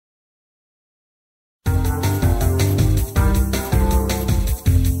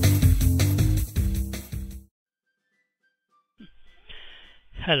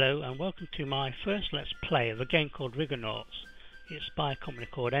Hello and welcome to my first Let's Play of a game called Rigonauts. It's by a company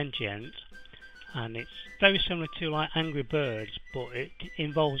called Engient and it's very similar to like Angry Birds, but it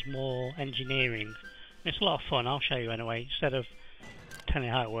involves more engineering. It's a lot of fun. I'll show you anyway. Instead of telling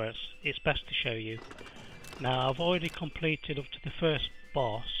you how it works, it's best to show you. Now I've already completed up to the first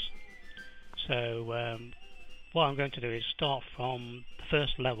boss, so what I'm going to do is start from the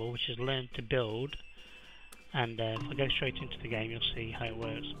first level, which is Learn to Build. And if I go straight into the game, you'll see how it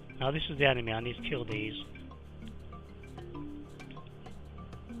works. Now this is the enemy. I need to kill these.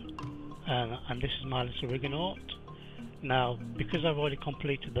 And this is my little Rigonaut. Now, because I've already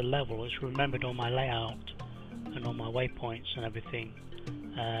completed the level, it's remembered all my layout and all my waypoints and everything.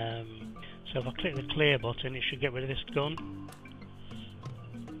 So if I click the clear button, it should get rid of this gun.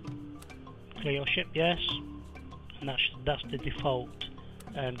 Clear your ship, yes. And that's the default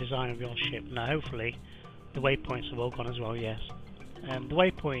design of your ship. Now hopefully the waypoints have all gone as well, yes. The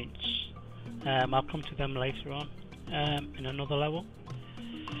waypoints, I'll come to them later on in another level.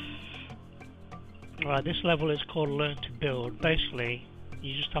 Right, this level is called Learn to Build. Basically,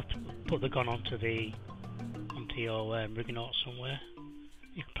 you just have to put the gun onto your Rigonaut somewhere.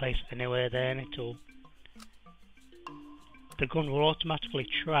 You can place it anywhere there, and the gun will automatically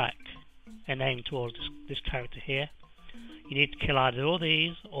track and aim towards this character here. You need to kill either all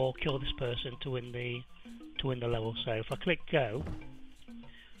these or kill this person to win the level. So if I click go,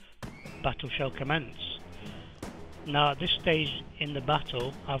 battle shall commence. Now at this stage in the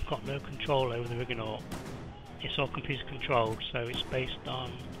battle, I've got no control over the Rigonaut. It's all computer controlled, so it's based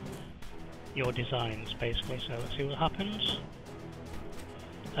on your designs basically. So let's see what happens.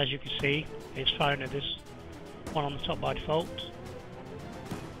 As you can see, it's firing at this one on the top by default.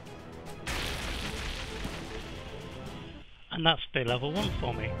 And that's the level 1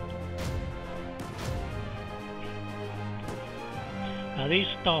 for me. Now these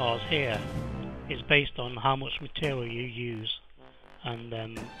stars here is based on how much material you use, and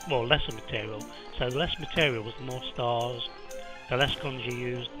well, lesser material. So the less material was the more stars, the less guns you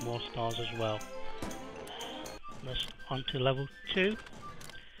use, the more stars as well. Let's on to level 2.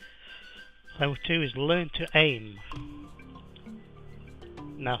 Level 2 is Learn to Aim.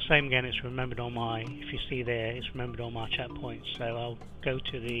 Now same again, it's remembered all my, if you see there, it's remembered all my checkpoints. So I'll go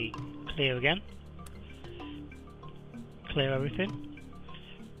to the clear again, clear everything.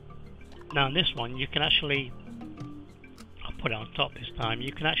 Now in this one you can actually, I'll put it on top this time,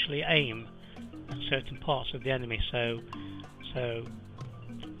 you can actually aim at certain parts of the enemy. So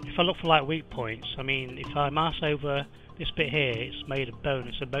if I look for like weak points, I mean if I mouse over this bit here, it's made of bone,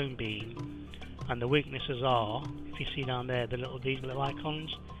 it's a bone beam, and the weaknesses are, if you see down there these little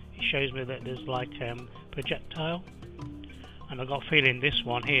icons, it shows me that there's like projectile, and I've got a feeling this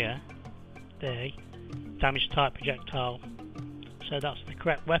one here, there, damage type projectile, so that's the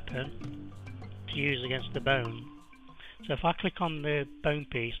correct weapon to use against the bone. So if I click on the bone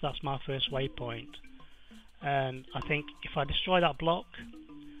piece, that's my first waypoint, and I think if I destroy that block,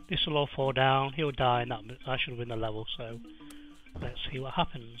 this will all fall down, he'll die, and I should win the level. So let's see what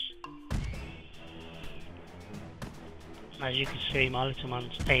happens. As you can see, my little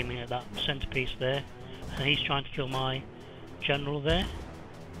man's aiming at that centerpiece there, and he's trying to kill my general there.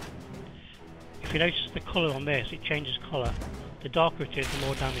 If you notice the colour on this, it changes colour. The darker it is, the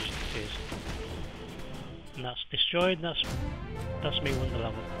more damage it is. And that's destroyed, and that's me won the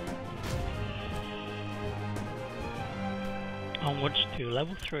level. Onwards to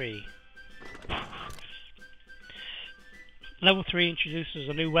level 3. Level 3 introduces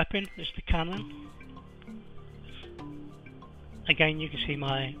a new weapon, it's the cannon. Again, you can see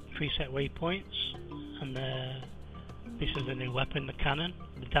my preset waypoints, and this is the new weapon, the cannon.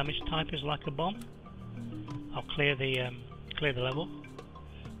 The damage type is like a bomb. I'll clear the level.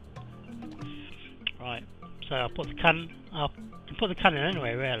 Right, so I'll put the cannon. I can put the cannon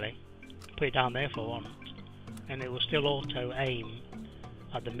anyway, really. Put it down there if I want, and it will still auto aim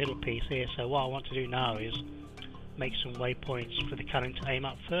at the middle piece here. So what I want to do now is make some waypoints for the cannon to aim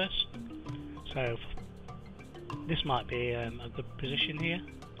at first. So this might be a good position here,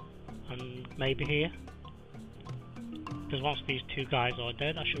 and maybe here, because once these two guys are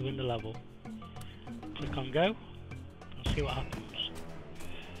dead, I should win the level. Click on go, and see what happens.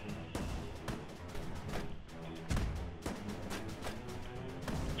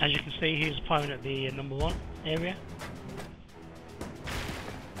 As you can see, he's firing at the number 1 area.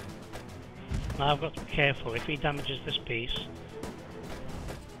 Now I've got to be careful. If he damages this piece,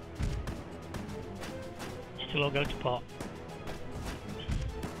 it'll all go to pot.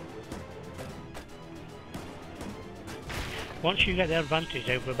 Once you get the advantage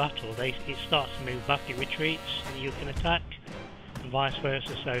over a battle, it starts to move back, it retreats, and you can attack vice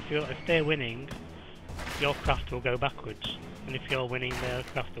versa. So if they're winning, your craft will go backwards, and if you're winning, their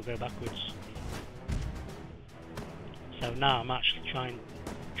craft will go backwards. So now I'm actually trying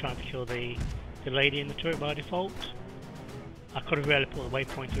to kill the lady in the turret by default. I could have really put the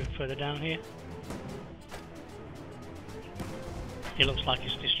waypoint a bit further down here. It looks like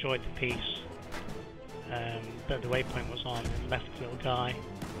it's destroyed the piece that the waypoint was on and left the little guy.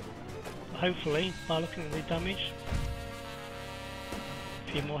 But hopefully, by looking at the damage,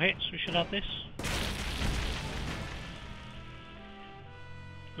 a few more hits, we should have this.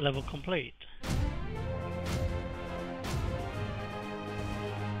 Level complete.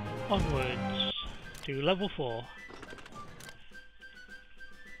 Onwards to level 4.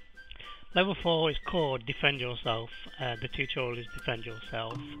 Level 4 is called Defend Yourself. The tutorial is Defend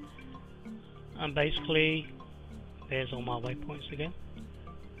Yourself. And basically, there's all my waypoints again.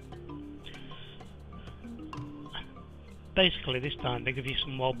 Basically, this time they give you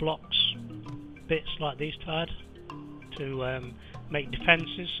some more blocks, bits like these to add, to make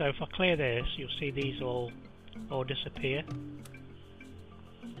defences. So if I clear this, you'll see these all disappear.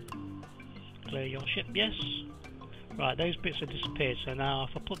 Clear your ship, yes. Right, those bits have disappeared, so now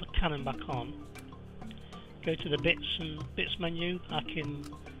if I put the cannon back on, go to the bits menu, I can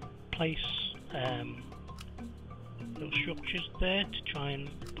place little structures there to try and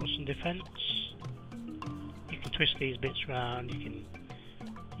put some defence. You can twist these bits around,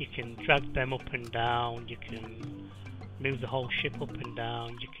 you can drag them up and down, you can move the whole ship up and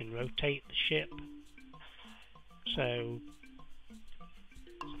down, you can rotate the ship. So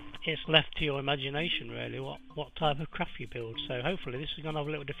it's left to your imagination really what type of craft you build. So hopefully this is going to have a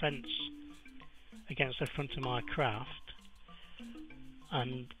little defence against the front of my craft,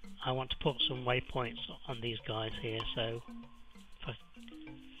 and I want to put some waypoints on these guys here. So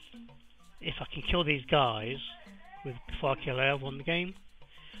if I can kill these guys before I kill her, I've won the game.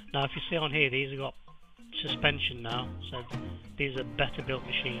 Now if you see on here, these have got suspension now, so these are better built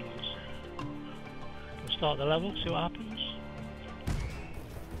machines. We'll start the level, see what happens.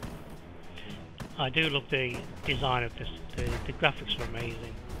 I do love the design of this. The graphics are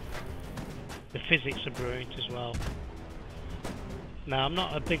amazing. The physics are brilliant as well. Now I'm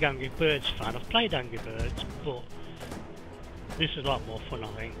not a big Angry Birds fan. I've played Angry Birds, but this is a lot more fun, I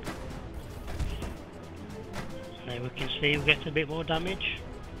think. Now we can see we get a bit more damage.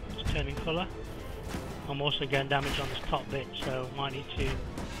 It's turning colour. I'm also getting damage on this top bit, so I might have to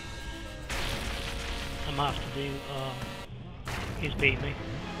do. He's beat me.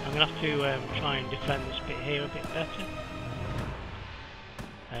 I'm going to have to try and defend this bit here a bit better.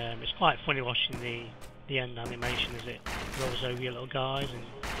 It's quite funny watching the end animation as it rolls over your little guys and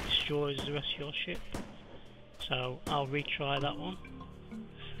destroys the rest of your ship. So I'll retry that one.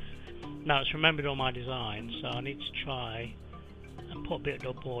 Now it's remembered all my designs, so I need to try and put a bit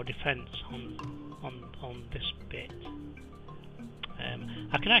more defence on this bit.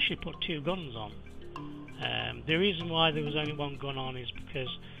 I can actually put 2 guns on. The reason why there was only 1 gun on is because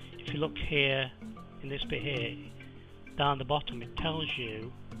if you look here, in this bit here, down the bottom, it tells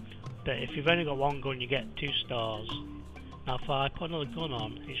you that if you've only got 1 gun, you get 2 stars. Now if I put another gun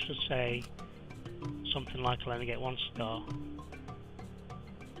on, it should say something like I'll only get 1 star.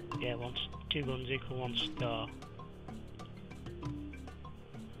 Yeah, 2 guns equal 1 star.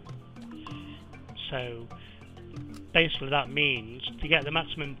 So basically that means to get the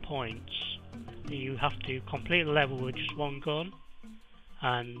maximum points, you have to complete the level with just 1 gun,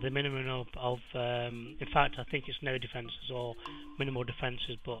 and the minimum of in fact I think it's no defences or minimal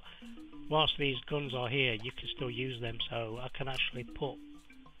defences, but whilst these guns are here you can still use them, so I can actually put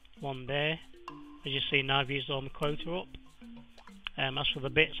 1 there. As you see now I've used all my quota up. As for the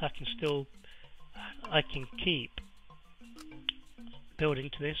bits, I can keep building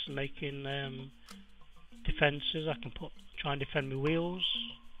to this and making defences. I can try and defend my wheels.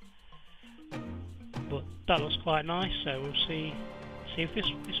 But that looks quite nice, so we'll see if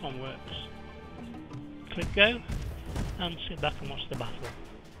this one works. Click go and sit back and watch the battle.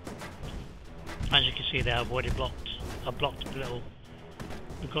 As you can see there, I've already blocked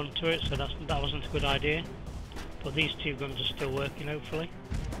the gun turret, so that wasn't a good idea. But these 2 guns are still working, hopefully.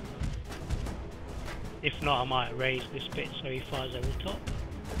 If not, I might raise this bit so he fires over the top.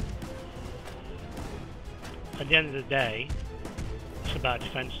 At the end of the day, it's about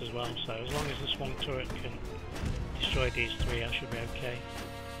defence as well, so as long as this 1 turret can destroy these 3, I should be okay.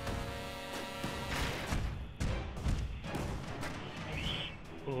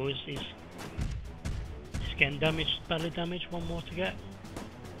 Oh, he's getting damaged, badly damaged. 1 more to get.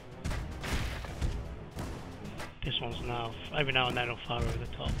 This one's now, every now and then it'll fire over the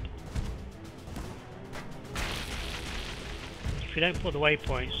top. if you don't put the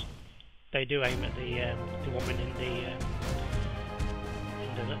waypoints, they do aim at the woman in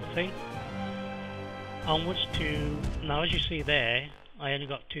the little thing. Onwards to, now as you see there, I only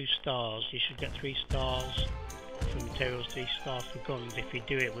got 2 stars. You should get 3 stars for materials, 3 stars for guns if you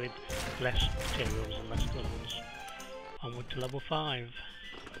do it with less materials and less guns. Onward to level 5.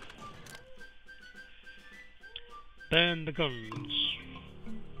 Burn the guns.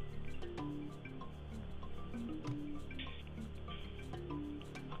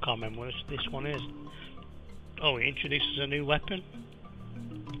 I can't remember what this one is. Oh, it introduces a new weapon,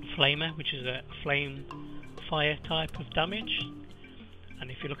 Flamer, which is a flame fire type of damage. And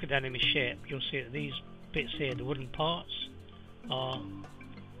if you look at the enemy ship, you'll see that these bits here, the wooden parts, are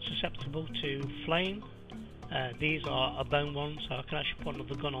susceptible to flame. These are a bone one, so I can actually put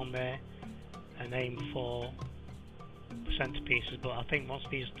another gun on there and aim for the centerpieces. But I think once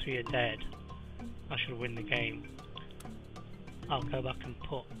these 3 are dead, I should win the game. I'll go back and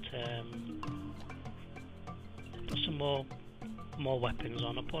put some more weapons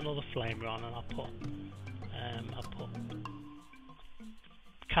on. I'll put another flamer on, and I'll put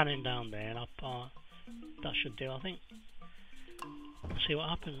cannon down there, and that should do, I think. See what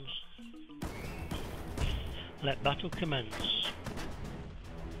happens. Let battle commence.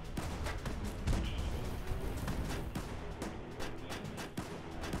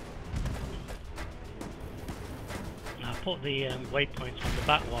 Now put the waypoints on the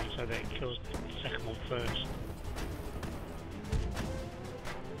back one so that it kills the second one first.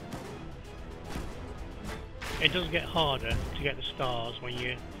 It does get harder to get the stars when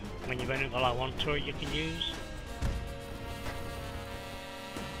you've only got like 1 turret you can use.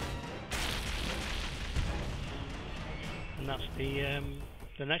 And that's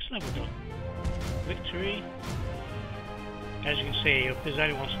the next level done. Victory. As you can see, there's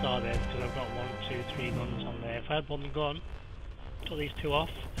only 1 star there because I've got 1, 2, 3 guns on there. If I had 1 gun, took these 2 off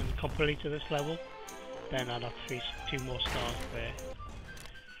and completed this level, then I'd have 2 more stars there.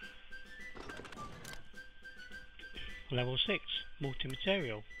 Level 6,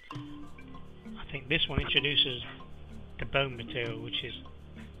 multi-material. I think this one introduces the bone material, which is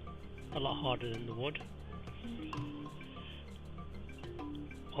a lot harder than the wood.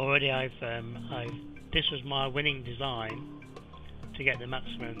 Already this was my winning design to get the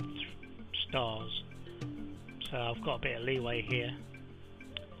maximum stars, so I've got a bit of leeway here.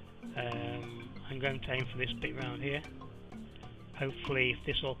 I'm going to aim for this bit round here. Hopefully if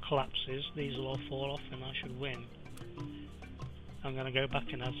this all collapses, these will all fall off and I should win. I'm going to go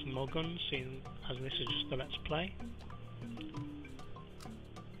back and add some more guns, seeing as this is just a let's play.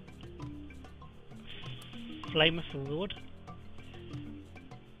 Flamer for wood.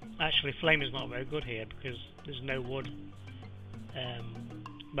 Actually, flame is not very good here because there's no wood.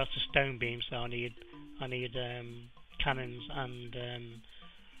 That's a stone beam, so I need cannons and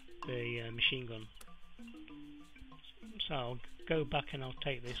the machine gun. So I'll go back and I'll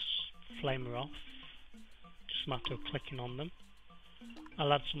take this flamer off. Just a matter of clicking on them.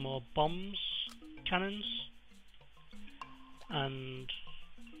 I'll add some more bombs, cannons, and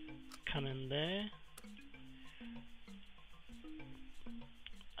cannon there.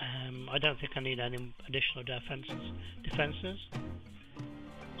 I don't think I need any additional defences.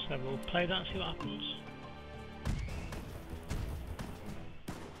 So we'll play that and see what happens.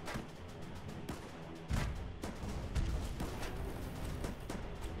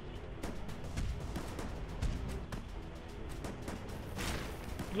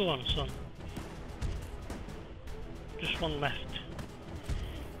 Go on, son. Just 1 left.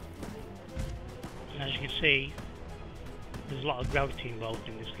 And as you can see, there's a lot of gravity involved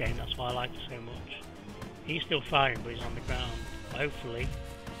in this game, that's why I like it so much. He's still firing, but he's on the ground. Hopefully,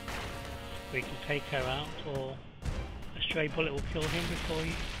 we can take her out, or a stray bullet will kill him before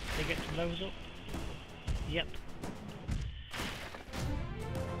they get to blow us up. Yep.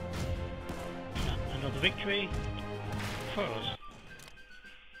 Another victory for us.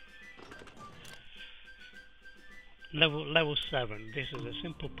 Level 7. This is a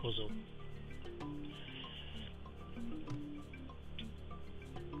simple puzzle.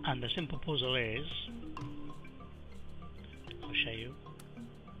 And the simple puzzle is, I'll show you.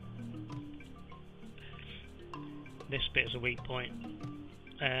 This bit is a weak point.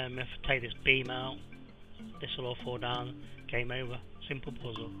 If I take this beam out, this will all fall down. Game over. Simple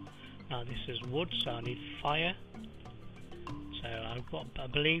puzzle. Now this is wood, so I need fire. So I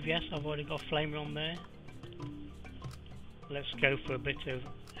believe, yes, I've already got a flamer on there. Let's go for a bit of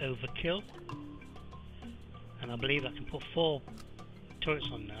overkill. And I believe I can put 4 turrets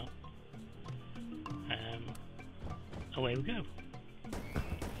on now. Away we go.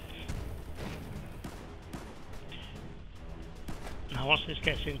 Now once this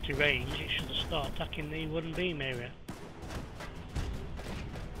gets into range, it should start attacking the wooden beam area.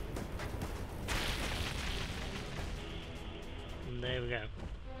 And there we go.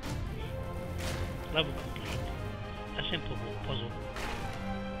 Level complete. A simple puzzle.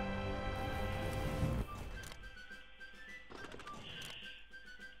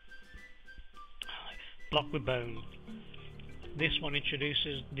 Block with bone. This one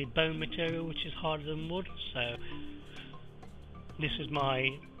introduces the bone material, which is harder than wood, so this is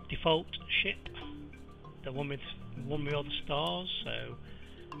my default ship, the one with all the stars. So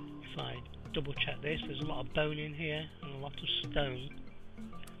if I double check this, there's a lot of bone in here and a lot of stone,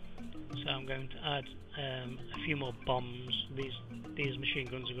 so I'm going to add a few more bombs. These machine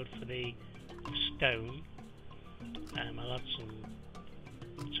guns are good for the stone. I'll add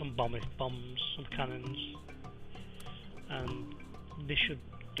some bombs, some cannons, and this should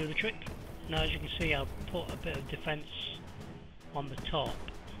do the trick. Now as you can see, I've put a bit of defence on the top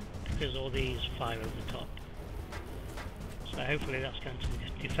because all these fire over the top, so hopefully that's going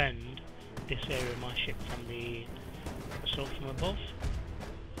to defend this area of my ship from the assault from above.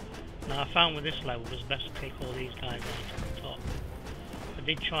 Now I found with this level it was best to take all these guys out to the top. I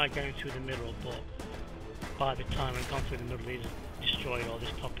did try going through the middle, but by the time I'd gone through the middle, these destroyed all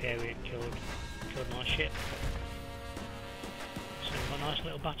this top area and killed my ship. So we've got a nice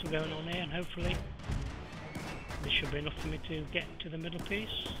little battle going on here, and hopefully this should be enough for me to get to the middle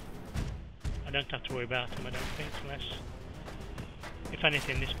piece. I don't have to worry about them, I don't think, unless, if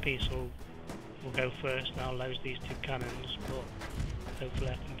anything, this piece will go first and I'll lose these two cannons, but hopefully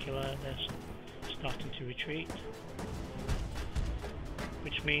I can kill her. They're starting to retreat,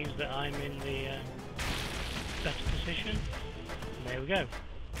 which means that I'm in the better position. And there we go.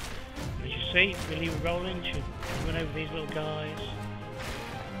 And as you see, really rolling, should run over these little guys.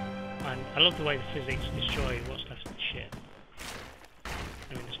 And I love the way the physics destroy what's left of the ship.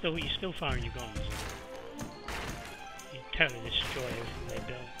 I mean, you're still firing your guns. You totally destroy everything they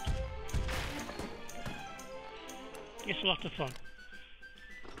built. It's a lot of fun.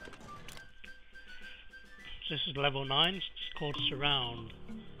 So this is level 9, it's called Surround.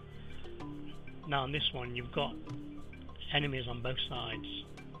 Now on this one you've got enemies on both sides.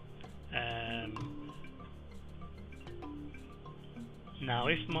 Now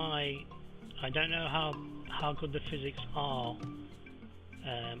I don't know how good the physics are,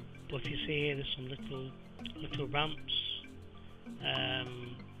 but if you see here, there's some little ramps.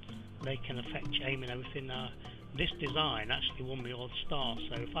 They can affect your aim and everything. Now this design actually won me all the stars,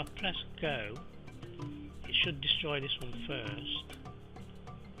 so if I press go, it should destroy this one first,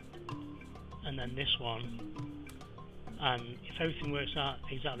 and then this one, and if everything works out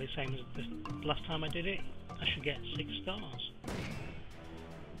exactly the same as the last time I did it, I should get 6 stars.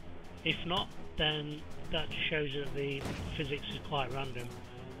 If not, then that shows you that the physics is quite random,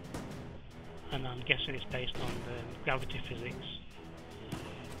 and I'm guessing it's based on the gravity physics.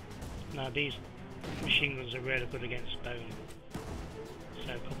 Now these machine guns are really good against bone,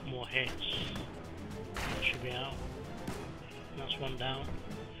 so a couple more hits, that should be out. That's one down.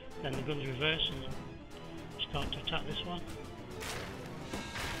 Then the guns reverse and start to attack this one.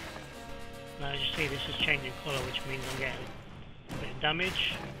 Now as you see, this is changing colour, which means I'm getting a bit of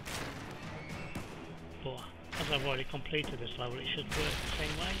damage, but as I've already completed this level, it should work the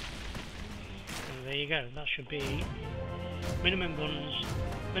same way. And there you go, that should be minimum guns,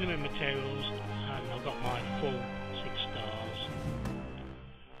 minimum materials, and I've got my full 6 stars.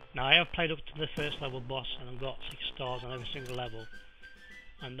 Now I have played up to the first level boss and I've got 6 stars on every single level,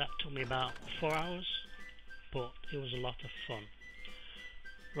 and that took me about 4 hours, but it was a lot of fun.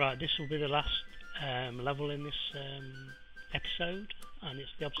 Right, this will be the last level in this episode, and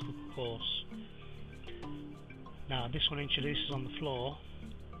it's the obstacle course. Now this one introduces on the floor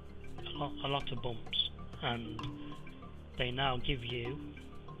a lot of bumps, and they now give you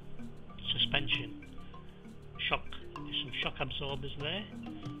suspension. There's some shock absorbers there,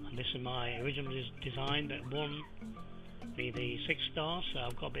 and this is my original design that won me the 6 stars, so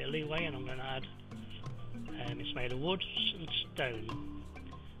I've got a bit of leeway, and I'm going to add, it's made of wood and stone,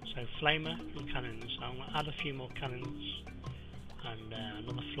 so flamer and cannons. So I'm going to add a few more cannons and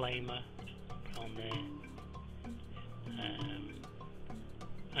another flamer on there,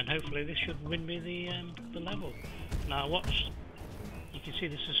 and hopefully this should win me the level. Now watch, you can see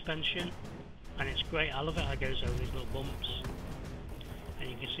the suspension, and it's great. I love it how it goes over these little bumps, and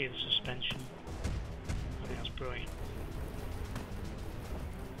you can see the suspension. I think that's brilliant.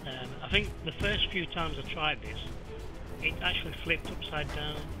 I think the first few times I tried this, it actually flipped upside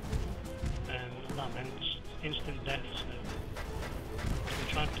down, and that meant instant death. So I'm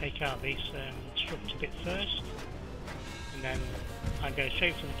trying to take out this structure bit first, and and then I go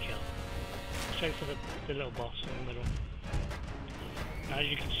straight for the kill. Straight for the little boss in the middle. Now, as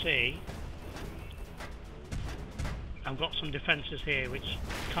you can see, I've got some defences here which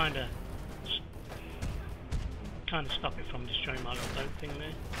kind of stop it from destroying my little boat thing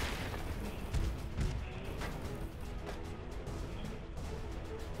there.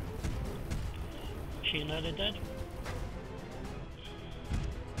 She nearly dead.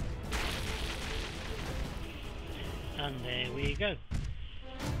 And there we go.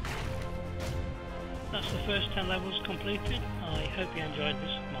 That's the first 10 levels completed. I hope you enjoyed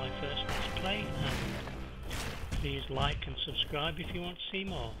this, my first Let's Play, and please like and subscribe if you want to see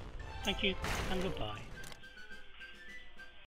more. Thank you and goodbye.